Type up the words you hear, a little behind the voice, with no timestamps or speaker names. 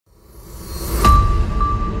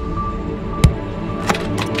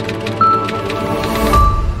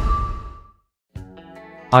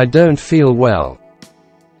I don't feel well.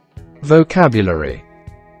 Vocabulary.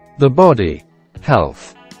 The body.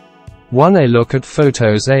 Health. 1a. Look at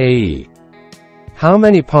photos AE. How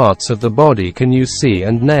many parts of the body can you see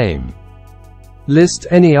and name? List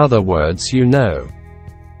any other words you know.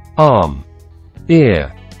 Arm,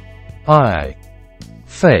 ear, eye,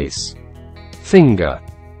 face, finger,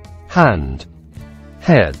 hand,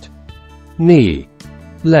 head, knee,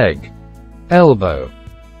 leg, elbow,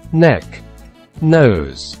 neck,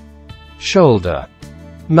 nose, shoulder,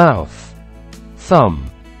 mouth,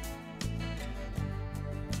 thumb.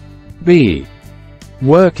 B.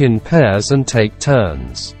 Work in pairs and take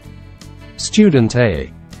turns. Student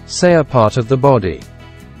A. Say a part of the body.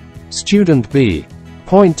 Student B.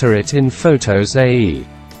 Point to it in photos AE.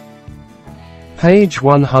 Page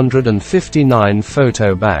 159.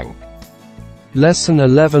 Photo bank. Lesson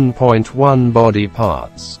 11.1 Body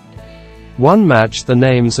parts. 1. Match the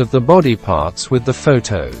names of the body parts with the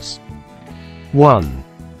photos. 1.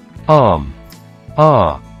 Arm.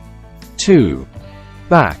 R. 2.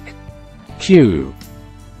 Back. Q.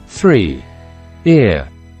 3. Ear.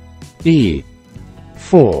 E.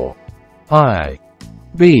 4. Eye.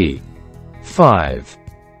 B. 5.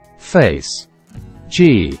 Face.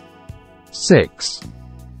 G. 6.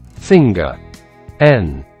 Finger.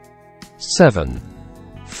 N. 7.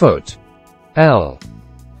 Foot. L.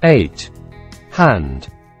 8. Hand.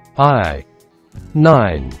 I.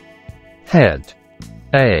 9. Head.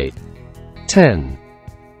 A. 10.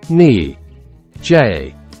 Knee.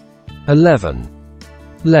 J. 11.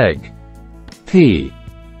 Leg. P.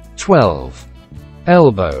 12.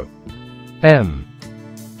 Elbow. M.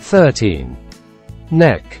 13.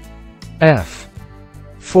 Neck. F.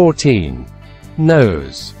 14.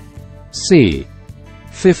 Nose. C.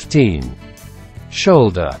 15.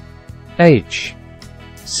 Shoulder. H.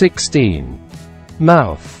 16.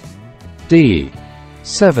 Mouth. D.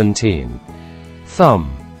 17.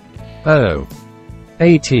 Thumb. O.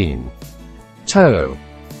 18. Toe.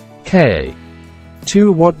 K.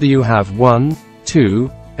 2. What do you have 1, 2,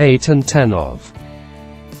 8 and 10 of?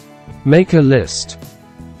 Make a list.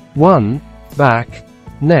 1. Back,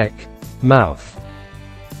 neck, mouth.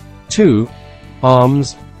 2.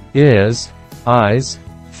 Arms, ears, eyes,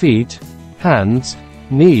 feet, hands,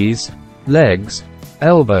 knees, legs,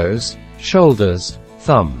 elbows, shoulders,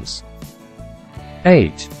 thumbs.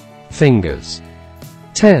 8. Fingers.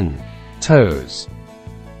 10. Toes.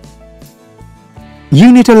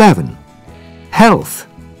 Unit 11. Health.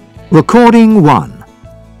 Recording 1.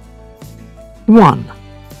 1.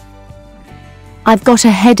 I've got a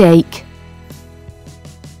headache.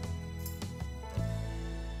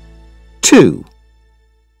 2.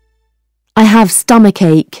 I have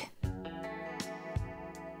stomachache.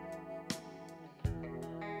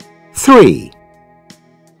 3.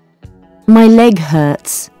 My leg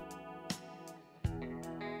hurts.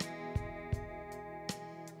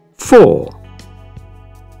 4.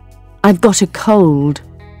 I've got a cold.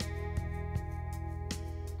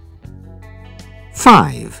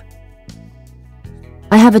 5.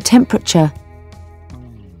 I have a temperature.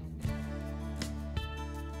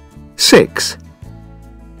 6.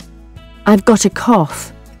 I've got a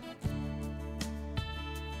cough.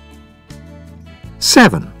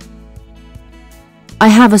 7. I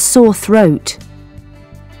have a sore throat.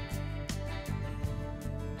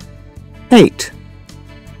 8.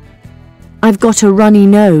 I've got a runny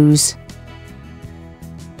nose.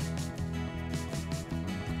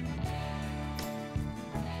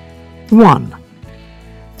 1.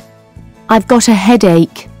 I've got a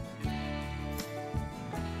headache.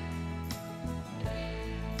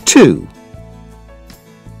 2.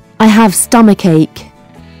 I have stomachache.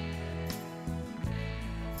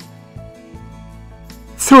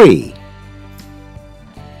 3.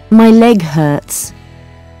 My leg hurts.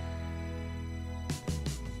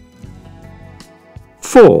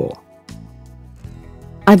 4.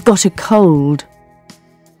 I've got a cold.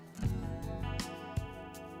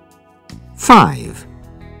 5.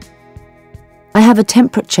 I have a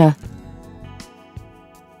temperature.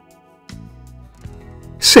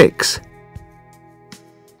 6.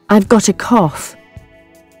 I've got a cough.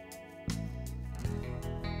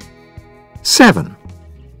 7.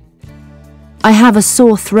 I have a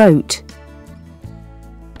sore throat.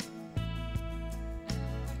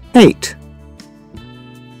 8.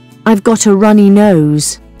 I've got a runny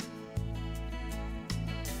nose.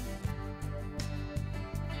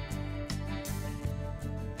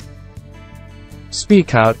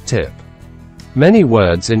 Speakout tip. Many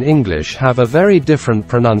words in English have a very different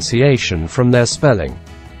pronunciation from their spelling.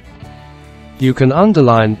 You can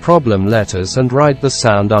underline problem letters and write the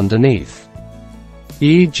sound underneath.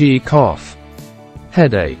 E.g. cough.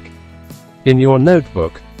 headache. In your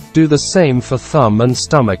notebook, do the same for thumb and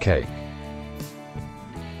stomachache.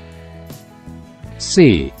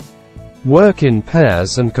 C. Work in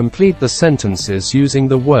pairs and complete the sentences using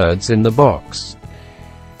the words in the box.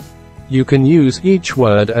 You can use each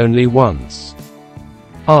word only once.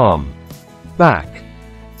 Arm, back,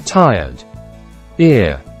 tired,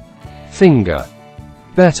 ear, finger,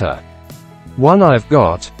 better. One I've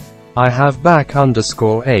got, I have back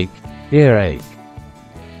 _ ache, earache.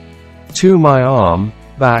 2 My arm,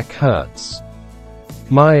 back hurts.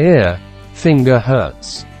 My ear, finger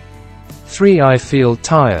hurts. 3 I feel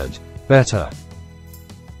tired, better.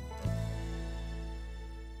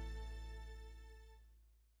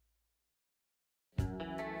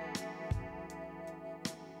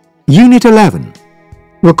 Unit 11.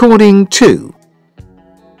 Recording 2.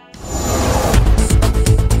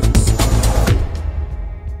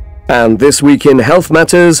 And this week in Health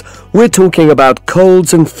Matters, we're talking about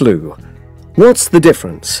colds and flu. What's the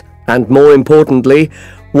difference? And more importantly,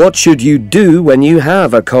 what should you do when you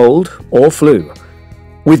have a cold or flu?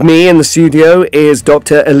 With me in the studio is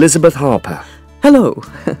Dr. Elizabeth Harper. Hello.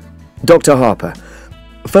 Dr. Harper,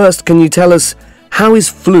 first, can you tell us, how is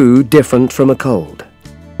flu different from a cold?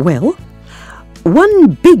 Well,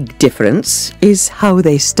 one big difference is how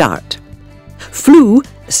they start. Flu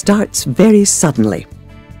starts very suddenly.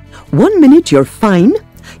 1 minute you're fine,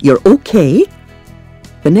 you're okay.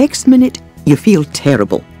 The next minute you feel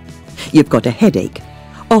terrible. You've got a headache,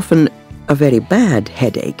 often a very bad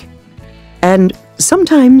headache, and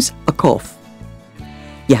sometimes a cough.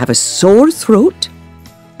 You have a sore throat,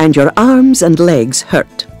 and your arms and legs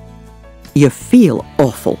hurt. You feel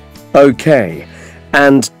awful. Okay,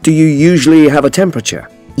 and do you usually have a temperature?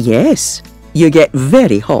 Yes, you get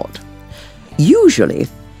very hot. Usually,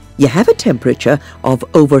 you have a temperature of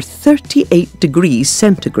over 38 degrees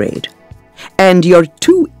centigrade, and you're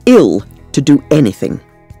too ill to do anything.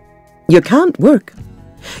 You can't work.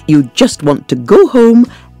 You just want to go home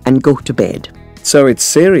and go to bed. So it's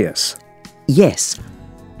serious. Yes,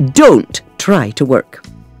 don't try to work.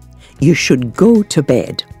 You should go to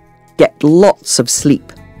bed. Get lots of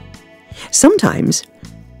sleep. Sometimes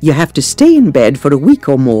you have to stay in bed for a week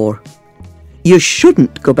or more. You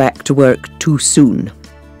shouldn't go back to work too soon.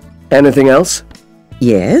 Anything else?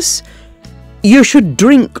 Yes, you should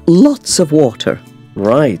drink lots of water.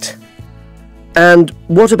 Right. And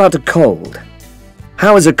what about a cold?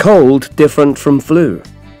 How is a cold different from flu?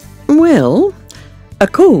 Well, a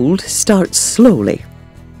cold starts slowly.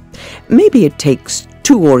 Maybe it takes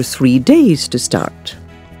 2 or 3 days to start.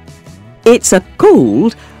 It's a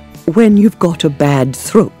cold when you've got a bad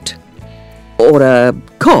throat, or a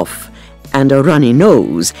cough and a runny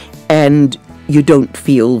nose, and you don't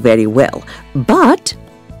feel very well. But,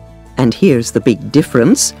 and here's the big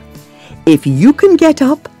difference, if you can get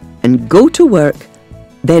up and go to work,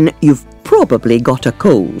 then you've probably got a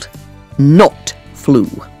cold, not flu.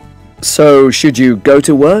 So should you go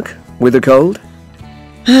to work with a cold?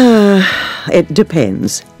 It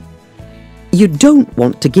depends. You don't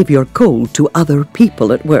want to give your cold to other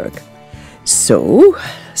people at work. So,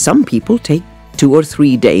 some people take 2 or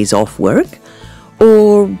 3 days off work,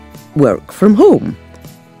 or work from home.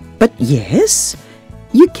 But yes,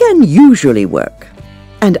 you can usually work.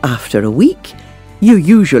 And after a week, you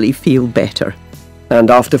usually feel better.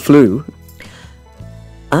 And after flu?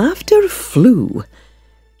 After flu,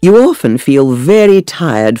 you often feel very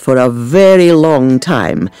tired for a very long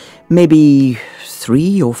time, maybe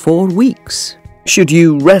 3 or 4 weeks. Should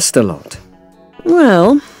you rest a lot?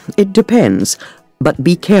 Well, it depends, but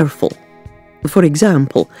be careful. For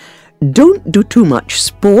example, don't do too much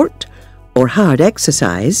sport or hard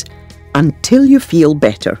exercise until you feel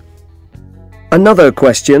better. Another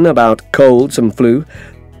question about colds and flu.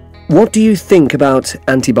 What do you think about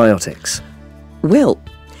antibiotics? Well,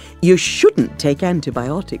 you shouldn't take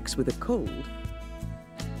antibiotics with a cold.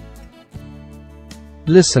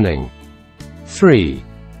 Listening. 3.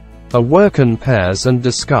 A work in pairs and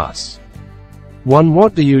discuss. 1.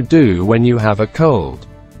 What do you do when you have a cold?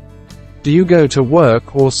 Do you go to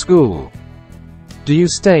work or school? Do you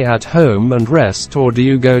stay at home and rest, or do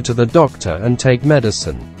you go to the doctor and take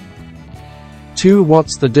medicine? 2.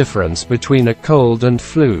 What's the difference between a cold and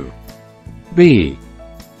flu? B.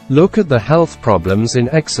 Look at the health problems in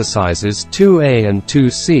exercises 2A and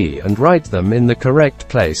 2C and write them in the correct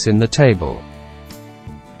place in the table.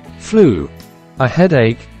 Flu. A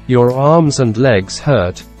headache, your arms and legs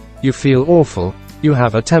hurt, you feel awful, you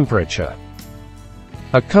have a temperature.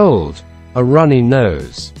 A cold. A runny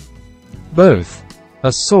nose. Both.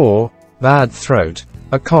 A sore, bad throat,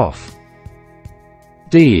 a cough.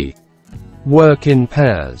 D. Work in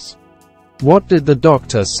pairs. What did the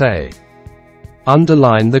doctor say?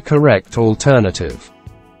 Underline the correct alternative.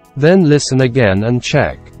 Then listen again and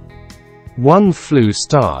check. 1. Flu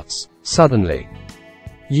starts suddenly.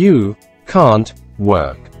 You can't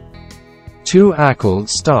work. 2. A cold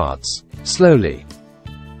starts slowly.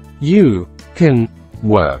 You can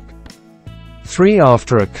work. 3.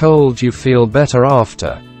 After a cold you feel better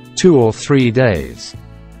after 2 or 3 days.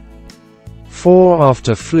 4.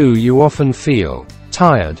 After flu you often feel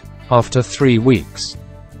tired after 3 weeks.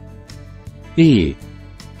 E.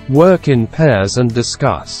 Work in pairs and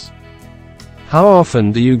discuss. How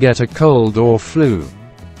often do you get a cold or flu?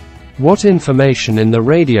 What information in the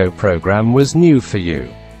radio program was new for you?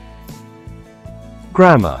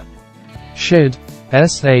 Grammar. Should,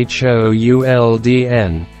 S-H-O-U-L-D-N-T.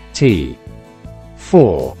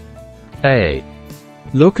 4. A.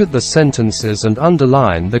 Look at the sentences and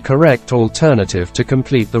underline the correct alternative to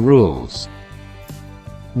complete the rules.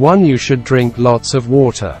 1. You should drink lots of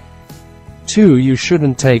water. 2. You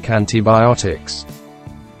shouldn't take antibiotics.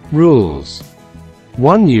 Rules.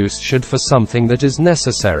 1. Use should for something that is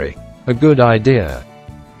necessary, a good idea.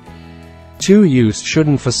 2. Use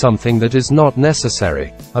shouldn't for something that is not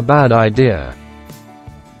necessary, a bad idea.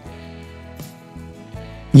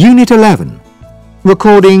 Unit 11.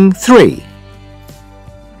 Recording 3.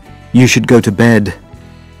 You should go to bed.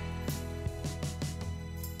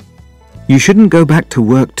 You shouldn't go back to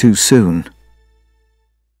work too soon.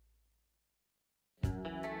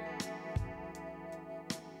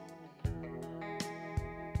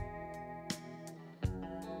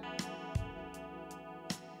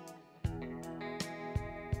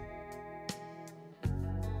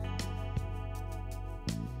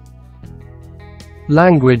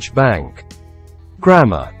 Language Bank.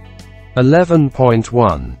 Grammar.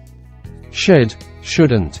 11.1. Should,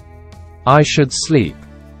 shouldn't. I should sleep.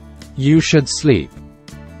 You should sleep.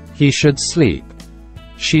 He should sleep.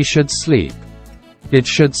 She should sleep. It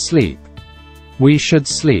should sleep. We should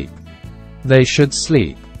sleep. They should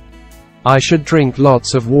sleep. I should drink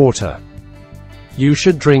lots of water. You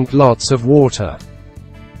should drink lots of water.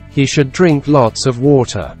 He should drink lots of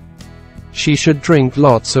water. She should drink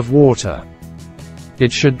lots of water.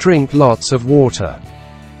 It should drink lots of water.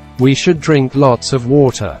 We should drink lots of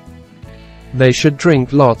water. They should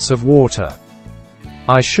drink lots of water.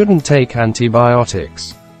 I shouldn't take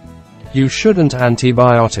antibiotics. You shouldn't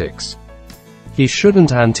antibiotics. He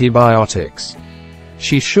shouldn't antibiotics.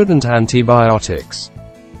 She shouldn't antibiotics.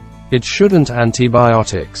 It shouldn't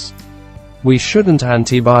antibiotics. We shouldn't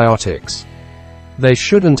antibiotics. They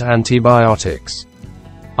shouldn't antibiotics.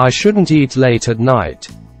 I shouldn't eat late at night.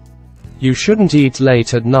 You shouldn't eat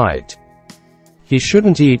late at night. He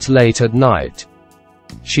shouldn't eat late at night.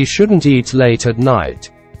 She shouldn't eat late at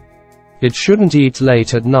night. It shouldn't eat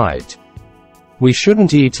late at night. We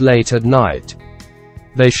shouldn't eat late at night.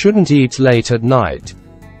 They shouldn't eat late at night.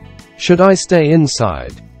 Should I stay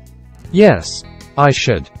inside? Yes, I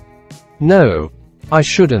should. No, I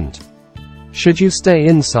shouldn't. Should you stay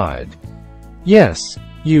inside? Yes,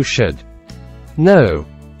 you should. No,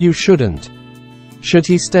 you shouldn't. Should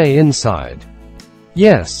he stay inside?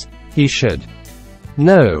 Yes, he should.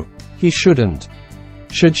 No, he shouldn't.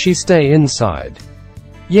 Should she stay inside?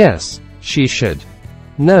 Yes, she should.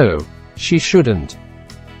 No, she shouldn't.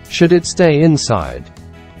 Should it stay inside?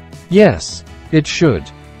 Yes, it should.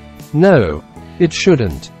 No, it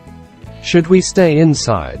shouldn't. Should we stay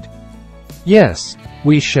inside? Yes,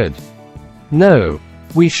 we should. No,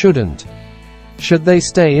 we shouldn't. Should they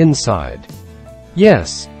stay inside?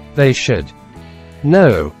 Yes, they should.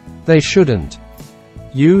 No, they shouldn't.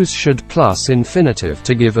 Use should plus infinitive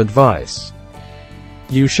to give advice.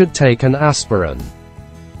 You should take an aspirin.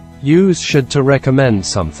 Use should to recommend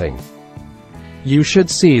something. You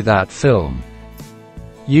should see that film.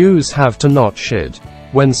 Use have to not should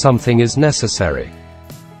when something is necessary.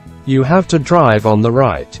 You have to drive on the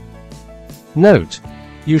right. Note,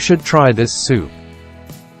 you should try this soup.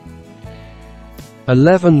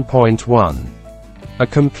 11.1. A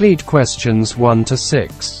complete questions 1 to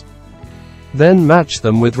 6. Then match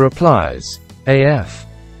them with replies. AF.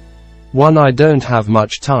 1. I don't have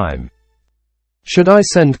much time. Should I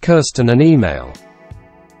send Kirsten an email?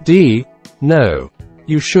 D. No,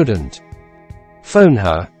 you shouldn't. Phone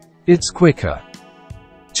her, it's quicker.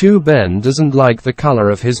 2. Ben doesn't like the color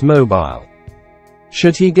of his mobile.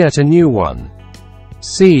 Should he get a new one?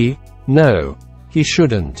 C. No, he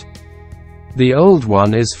shouldn't. The old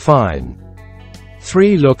one is fine.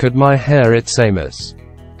 3. Look at my hair, it's a mess.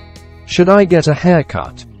 Should I get a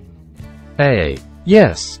haircut? A.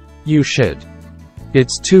 Yes, you should.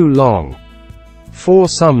 It's too long. 4.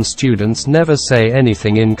 Some students never say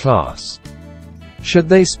anything in class. Should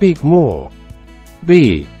they speak more?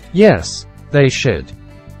 B. Yes, they should.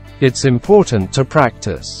 It's important to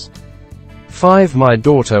practice. 5. My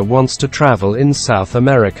daughter wants to travel in South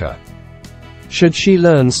America. Should she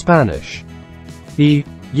learn Spanish? E.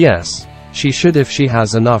 Yes, she should if she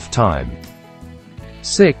has enough time.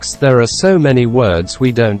 6. There are so many words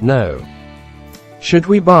we don't know. Should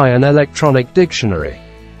we buy an electronic dictionary?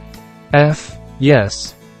 F.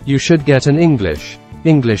 Yes, you should get an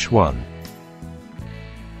English one.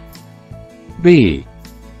 B.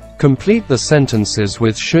 Complete the sentences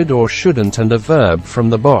with should or shouldn't and a verb from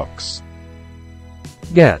the box.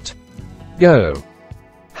 Get, go,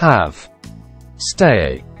 have,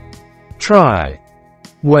 stay, try,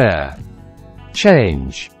 wear,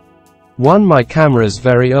 change. 1. My camera's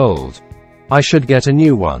very old. I should get a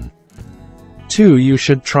new one. 2. You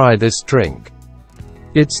should try this drink.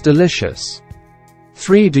 It's delicious.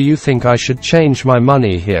 3. Do you think I should change my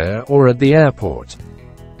money here or at the airport?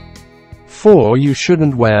 4. You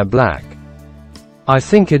shouldn't wear black. I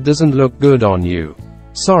think it doesn't look good on you.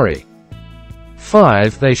 Sorry.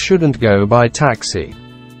 5. They shouldn't go by taxi.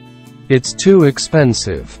 It's too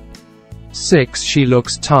expensive. 6. She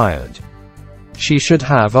looks tired. She should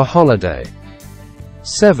have a holiday.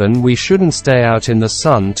 7. We shouldn't stay out in the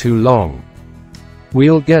sun too long.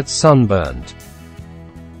 We'll get sunburned.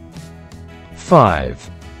 5.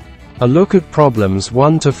 A look at problems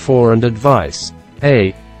 1 to 4 and advice.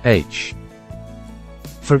 A. H.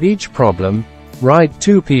 For each problem, write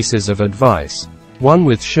 2 pieces of advice, one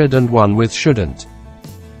with should and one with shouldn't.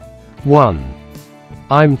 1.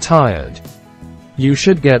 I'm tired. You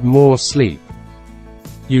should get more sleep.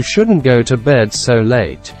 You shouldn't go to bed so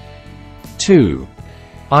late. 2.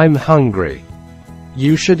 I'm hungry.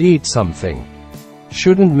 You should eat something.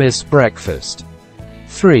 Shouldn't miss breakfast.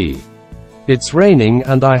 3. It's raining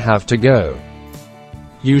and I have to go.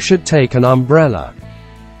 You should take an umbrella.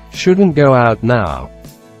 Shouldn't go out now.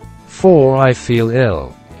 4. I feel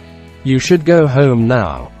ill. You should go home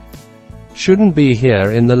now. Shouldn't be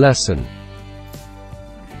here in the lesson.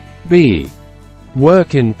 B.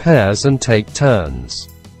 Work in pairs and take turns.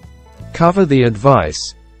 Cover the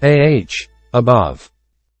advice, AH, above.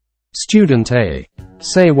 Student A.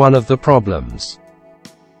 Say one of the problems.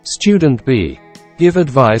 Student B. Give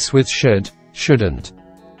advice with should, shouldn't.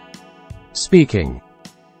 Speaking.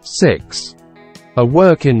 6. A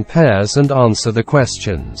work in pairs and answer the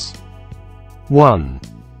questions. 1.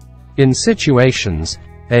 In situations,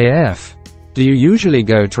 AF, do you usually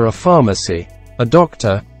go to a pharmacy, a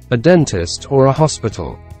doctor, a dentist or a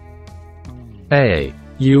hospital? A.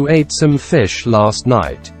 You ate some fish last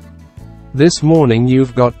night. This morning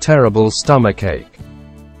you've got terrible stomachache.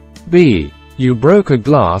 B. You broke a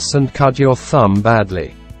glass and cut your thumb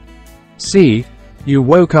badly. C. You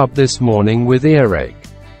woke up this morning with earache.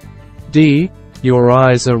 D. Your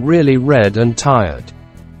eyes are really red and tired.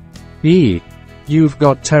 E. You've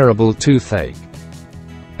got terrible toothache.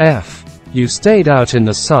 F. You stayed out in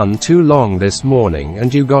the sun too long this morning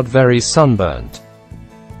and you got very sunburnt.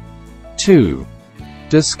 2.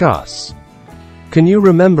 Discuss. Can you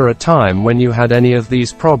remember a time when you had any of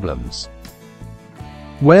these problems?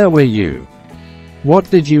 Where were you? What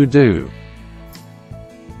did you do?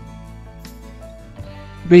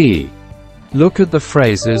 B. Look at the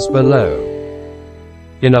phrases below.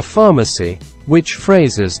 In a pharmacy, which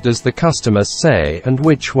phrases does the customer say and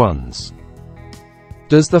which ones?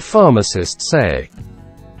 Does the pharmacist say?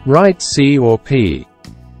 Write C or P.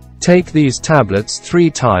 Take these tablets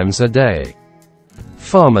 3 times a day.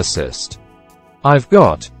 Pharmacist. I've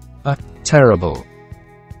got a terrible.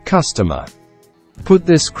 Customer. Put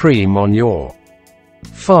this cream on your.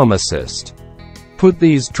 Pharmacist. Put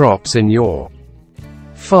these drops in your.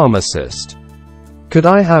 Pharmacist. Could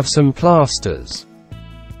I have some plasters?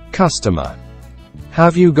 Customer.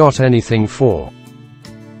 Have you got anything for?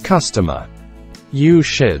 Customer. You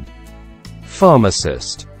should.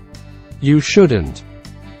 Pharmacist. You shouldn't.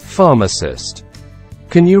 Pharmacist.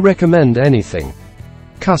 Can you recommend anything?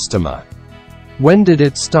 Customer. When did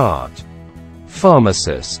it start?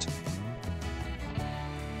 Pharmacist.